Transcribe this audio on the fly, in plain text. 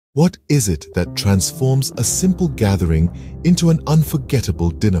What is it that transforms a simple gathering into an unforgettable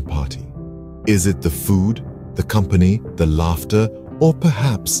dinner party? Is it the food, the company, the laughter, or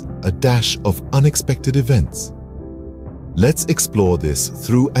perhaps a dash of unexpected events? Let's explore this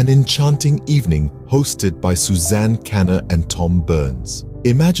through an enchanting evening hosted by Suzanne Kanner and Tom Berns.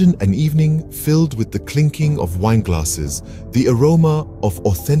 Imagine an evening filled with the clinking of wine glasses, the aroma of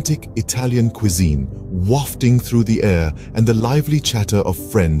authentic Italian cuisine wafting through the air, and the lively chatter of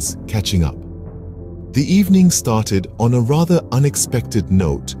friends catching up. The evening started on a rather unexpected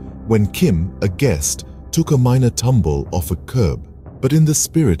note when Kim, a guest, took a minor tumble off a curb. But in the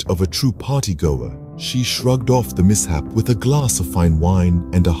spirit of a true partygoer, she shrugged off the mishap with a glass of fine wine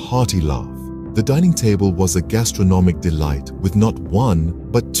and a hearty laugh. The dining table was a gastronomic delight with not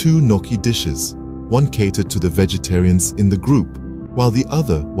one, but two gnocchi dishes. One catered to the vegetarians in the group, while the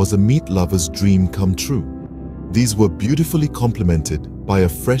other was a meat lover's dream come true. These were beautifully complemented by a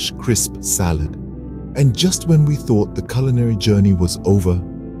fresh, crisp salad. And just when we thought the culinary journey was over,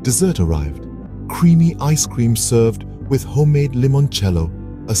 dessert arrived. Creamy ice cream served with homemade limoncello,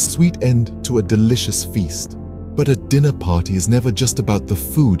 a sweet end to a delicious feast. But a dinner party is never just about the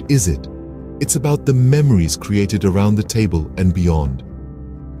food, is it? It's about the memories created around the table and beyond.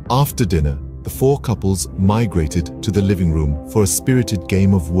 After dinner, the four couples migrated to the living room for a spirited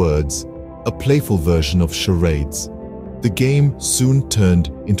game of words, a playful version of charades. The game soon turned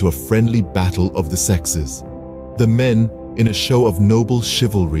into a friendly battle of the sexes. The men, in a show of noble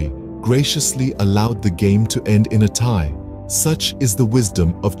chivalry, graciously allowed the game to end in a tie. Such is the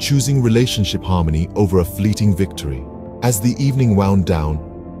wisdom of choosing relationship harmony over a fleeting victory. As the evening wound down,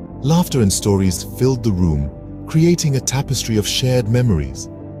 laughter and stories filled the room, creating a tapestry of shared memories.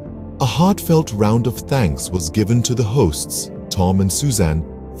 A heartfelt round of thanks was given to the hosts, Tom and Suzanne,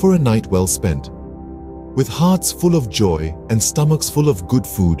 for a night well spent. With hearts full of joy and stomachs full of good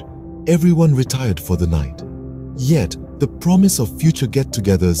food, everyone retired for the night. Yet, the promise of future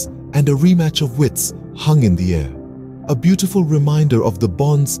get-togethers and a rematch of wits hung in the air. A beautiful reminder of the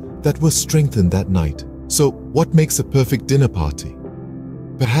bonds that were strengthened that night. So, what makes a perfect dinner party?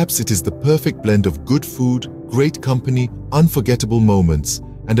 Perhaps it is the perfect blend of good food, great company, unforgettable moments,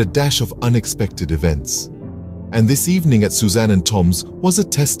 and a dash of unexpected events. And this evening at Suzanne and Tom's was a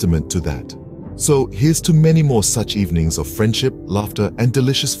testament to that. So here's to many more such evenings of friendship, laughter, and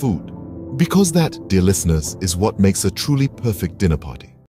delicious food. Because that, dear listeners, is what makes a truly perfect dinner party.